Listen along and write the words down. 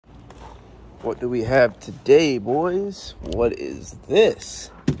What do we have today, boys? What is this?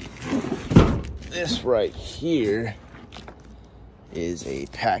 This right here is a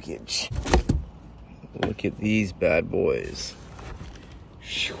package. Look at these bad boys.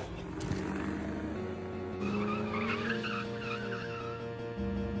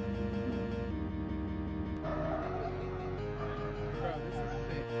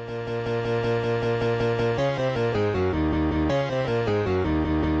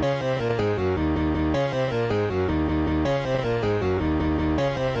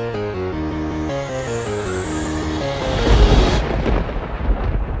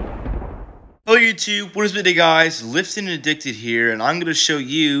 Hello YouTube, what is it guys? Lifted and Addicted here, and I'm going to show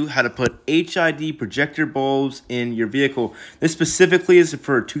you how to put HID projector bulbs in your vehicle. This specifically is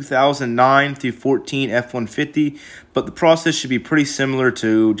for a 2009 through 14 F-150, but the process should be pretty similar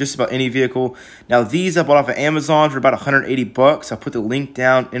to just about any vehicle. Now these I bought off of Amazon for about 180 bucks. I'll put the link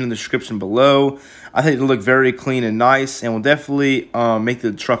down in the description below. I think they look very clean and nice, and will definitely make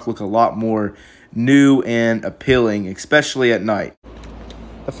the truck look a lot more new and appealing, especially at night.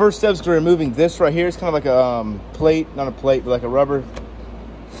 The first step is removing this right here. It's kind of like a plate, not a plate, but like a rubber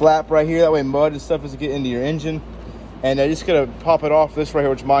flap right here. That way mud and stuff doesn't get into your engine. And I just gotta pop it off this right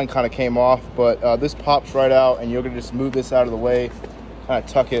here, which mine kind of came off, but this pops right out, and you're gonna just move this out of the way, kind of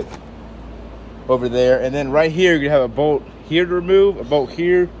tuck it over there. And then right here, you're gonna have a bolt here to remove, a bolt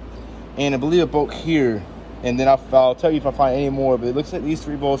here, and I believe a bolt here. And then I'll tell you if I find any more, but it looks like these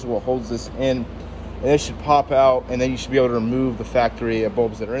three bolts are what holds this in. And it should pop out, and then you should be able to remove the factory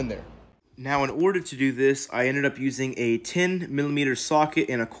bulbs that are in there. Now, in order to do this, I ended up using a 10mm socket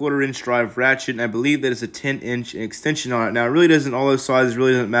and a 1/4-inch drive ratchet, and I believe that is a 10-inch extension on it. Now, it really doesn't, all those sizes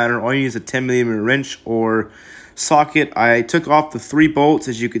really doesn't matter. All you need is a 10mm wrench or socket. I took off the 3 bolts,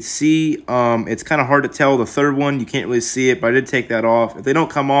 as you could see. It's kind of hard to tell. The third one, you can't really see it, but I did take that off. If they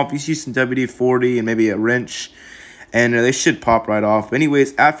don't come off, you just use some WD-40 and maybe a wrench, and they should pop right off. But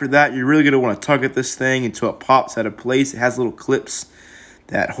anyways, after that, you're really going to want to tug at this thing until it pops out of place. It has little clips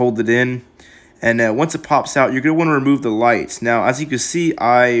that hold it in. And once it pops out, you're going to want to remove the lights. Now, as you can see,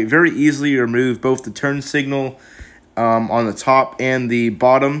 I very easily removed both the turn signal on the top and the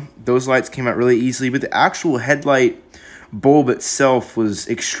bottom. Those lights came out really easily. But the actual headlight bulb itself was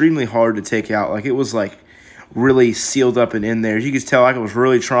extremely hard to take out. Like, it was like really sealed up and in there. As you can tell, I was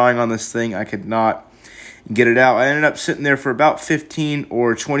really trying on this thing. I could not get it out. I ended up sitting there for about 15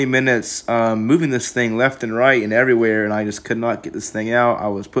 or 20 minutes moving this thing left and right and everywhere, and I just could not get this thing out. I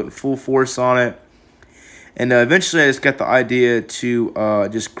was putting full force on it, and eventually I just got the idea to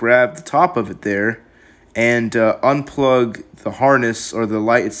just grab the top of it there and unplug the harness or the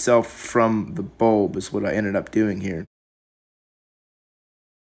light itself from the bulb is what I ended up doing here.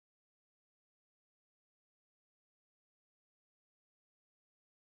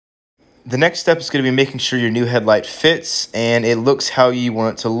 The next step is going to be making sure your new headlight fits and it looks how you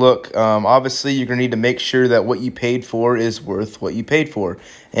want it to look. Obviously, you're going to need to make sure that what you paid for is worth what you paid for.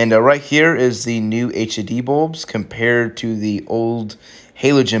 And right here is the new HID bulbs compared to the old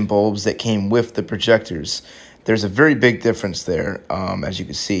halogen bulbs that came with the projectors. There's a very big difference there, as you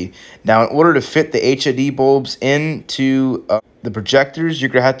can see. Now, in order to fit the HID bulbs into the projectors, you're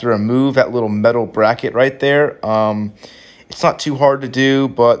going to have to remove that little metal bracket right there. It's not too hard to do,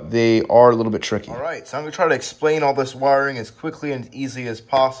 but they are a little bit tricky. All right, so I'm going to try to explain all this wiring as quickly and easy as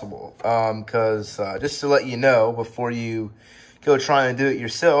possible. Because just to let you know, before you go try and do it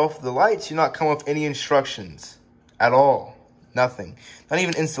yourself, the lights do not come with any instructions at all. Nothing. Not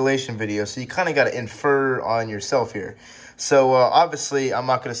even installation video, so you kind of got to infer on yourself here. So obviously, I'm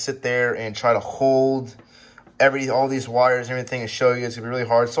not going to sit there and try to hold all these wires and everything and show you. It's going to be really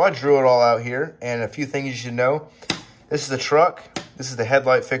hard. So I drew it all out here, and a few things you should know. This is the truck, this is the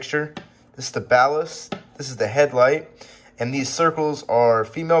headlight fixture, this is the ballast, this is the headlight, and these circles are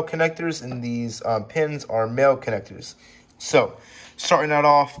female connectors and these pins are male connectors. So, starting out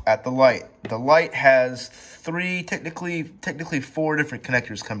off at the light. The light has technically 4 different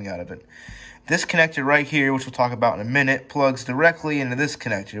connectors coming out of it. This connector right here, which we'll talk about in a minute, plugs directly into this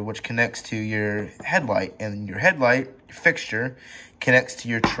connector, which connects to your headlight, and your headlight fixture connects to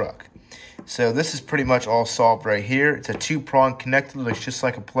your truck. So this is pretty much all solved right here. It's a 2-prong connector that looks just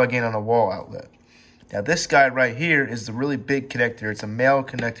like a plug-in on a wall outlet. Now this guy right here is the really big connector. It's a male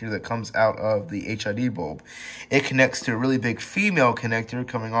connector that comes out of the HID bulb. It connects to a really big female connector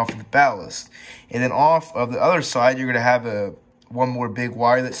coming off of the ballast. And then off of the other side, you're going to have one more big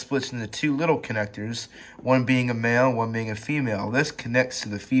wire that splits into 2 little connectors, one being a male, one being a female. This connects to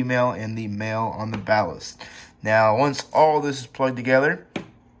the female and the male on the ballast. Now once all this is plugged together,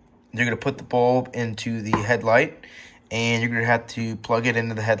 you're going to put the bulb into the headlight, and you're going to have to plug it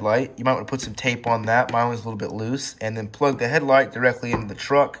into the headlight. You might want to put some tape on that. Mine was a little bit loose. And then plug the headlight directly into the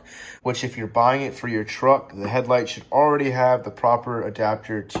truck, which if you're buying it for your truck, the headlight should already have the proper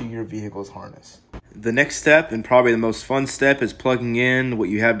adapter to your vehicle's harness. The next step, and probably the most fun step, is plugging in what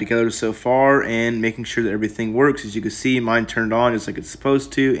you have together so far and making sure that everything works. As you can see, mine turned on just like it's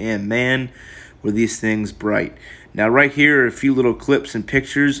supposed to, and man, were these things bright. Now right here are a few little clips and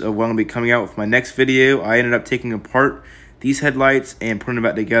pictures of what I'm going to be coming out with my next video. I ended up taking apart these headlights and putting them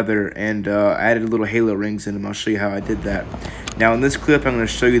back together, and added little halo rings in them. I'll show you how I did that. Now in this clip, I'm going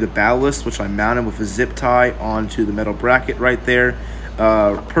to show you the ballast, which I mounted with a zip tie onto the metal bracket right there.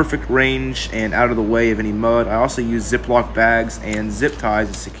 Perfect range and out of the way of any mud. I also use Ziploc bags and zip ties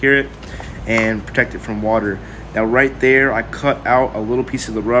to secure it and protect it from water. Now right there, I cut out a little piece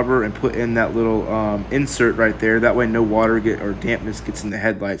of the rubber and put in that little insert right there. That way no water or dampness gets in the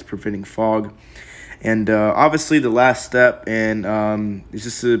headlights, preventing fog. And obviously the last step is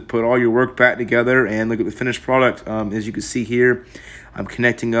just to put all your work back together and look at the finished product. As you can see here, I'm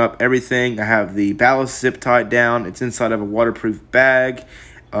connecting up everything. I have the ballast zip tied down. It's inside of a waterproof bag.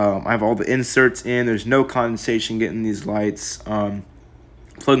 I have all the inserts in. There's no condensation getting these lights.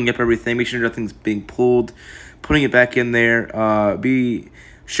 Plugging up everything, make sure nothing's being pulled, putting it back in there. Be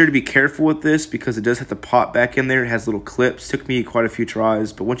sure to be careful with this because it does have to pop back in there. It has little clips. Took me quite a few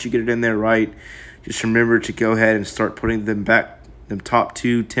tries, but once you get it in there right, just remember to go ahead and start putting them top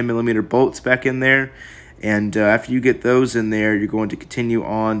two 10mm bolts back in there. And after you get those in there, you're going to continue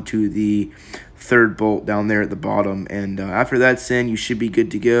on to the third bolt down there at the bottom. And after that's in, you should be good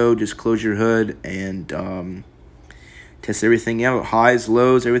to go. Just close your hood and test everything out. Highs,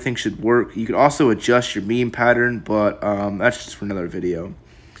 lows, everything should work. You could also adjust your beam pattern, but that's just for another video.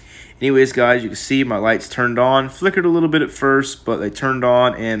 Anyways, guys, you can see my lights turned on. Flickered a little bit at first, but they turned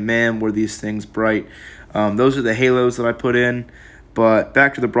on, and man, were these things bright. Those are the halos that I put in. But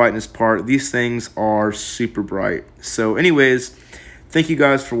back to the brightness part, these things are super bright. So anyways, thank you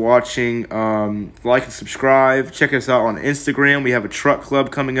guys for watching. Like and subscribe. Check us out on Instagram. We have a truck club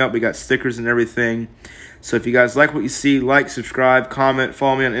coming up. We got stickers and everything. So if you guys like what you see, like, subscribe, comment,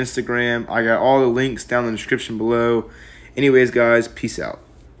 follow me on Instagram. I got all the links down in the description below. Anyways, guys, peace out.